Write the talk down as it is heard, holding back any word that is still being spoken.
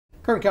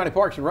Kern County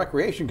Parks and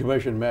Recreation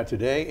Commission met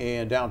today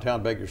in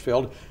downtown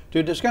Bakersfield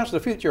to discuss the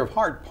future of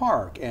Hart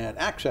Park and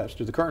access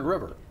to the Kern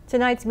River.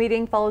 Tonight's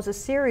meeting follows a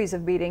series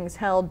of meetings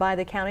held by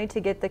the county to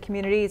get the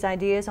community's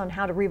ideas on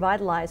how to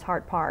revitalize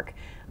Hart Park.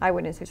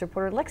 Eyewitness News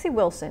reporter Lexi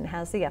Wilson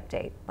has the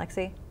update.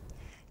 Lexi?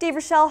 Dave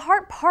Rochelle,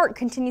 Hart Park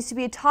continues to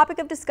be a topic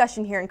of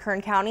discussion here in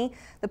Kern County.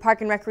 The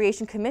Park and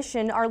Recreation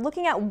Commission are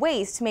looking at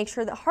ways to make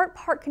sure that Hart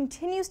Park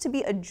continues to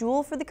be a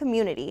jewel for the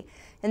community,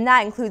 and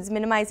that includes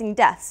minimizing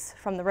deaths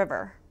from the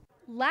river.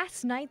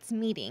 Last night's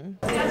meeting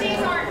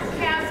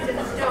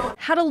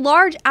had a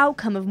large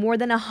outcome of more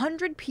than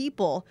 100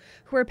 people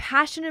who are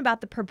passionate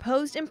about the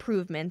proposed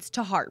improvements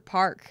to Hart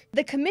Park.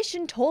 The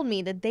commission told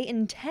me that they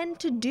intend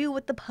to do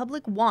what the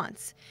public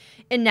wants,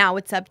 and now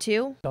it's up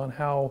to on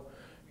how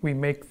we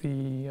make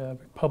the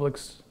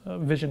public's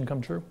vision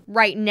come true.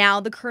 Right now,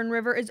 the Kern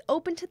River is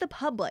open to the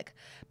public,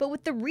 but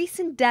with the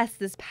recent deaths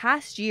this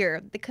past year,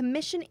 the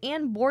Commission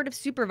and Board of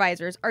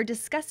Supervisors are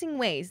discussing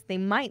ways they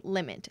might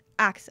limit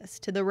access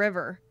to the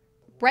river.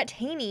 Brett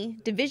Haney,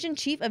 Division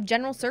Chief of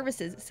General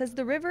Services, says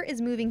the river is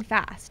moving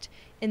fast,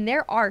 and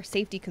there are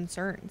safety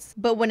concerns.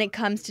 But when it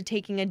comes to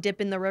taking a dip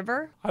in the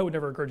river, I would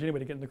never encourage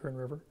anybody to get in the Kern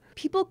River.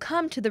 People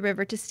come to the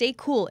river to stay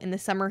cool in the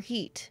summer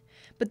heat,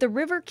 but the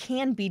river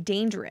can be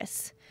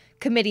dangerous.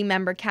 Committee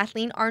member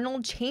Kathleen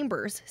Arnold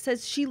Chambers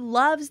says she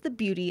loves the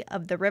beauty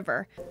of the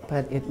river,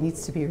 but it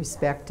needs to be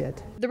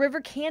respected. The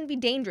river can be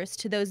dangerous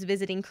to those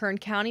visiting Kern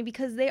County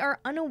because they are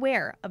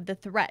unaware of the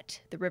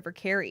threat the river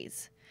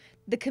carries.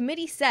 The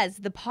committee says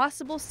the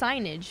possible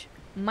signage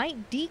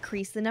might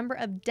decrease the number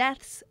of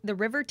deaths the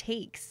river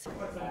takes.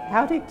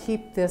 How to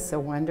keep this a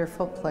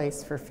wonderful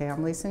place for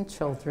families and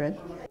children.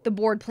 The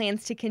board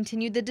plans to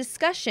continue the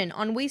discussion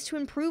on ways to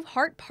improve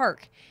Hart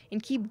Park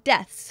and keep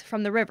deaths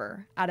from the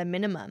river at a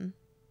minimum.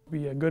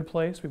 Be a good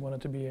place. We want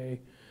it to be a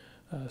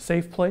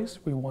safe place.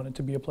 We want it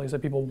to be a place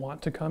that people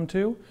want to come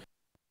to.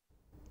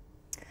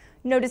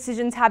 No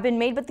decisions have been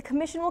made, but the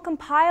commission will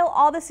compile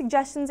all the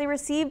suggestions they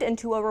received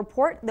into a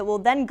report that will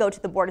then go to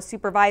the Board of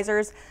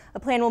Supervisors. A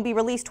plan will be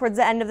released towards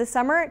the end of the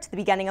summer to the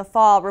beginning of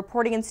fall.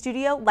 Reporting in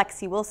studio,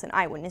 Lexi Wilson,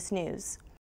 Eyewitness News.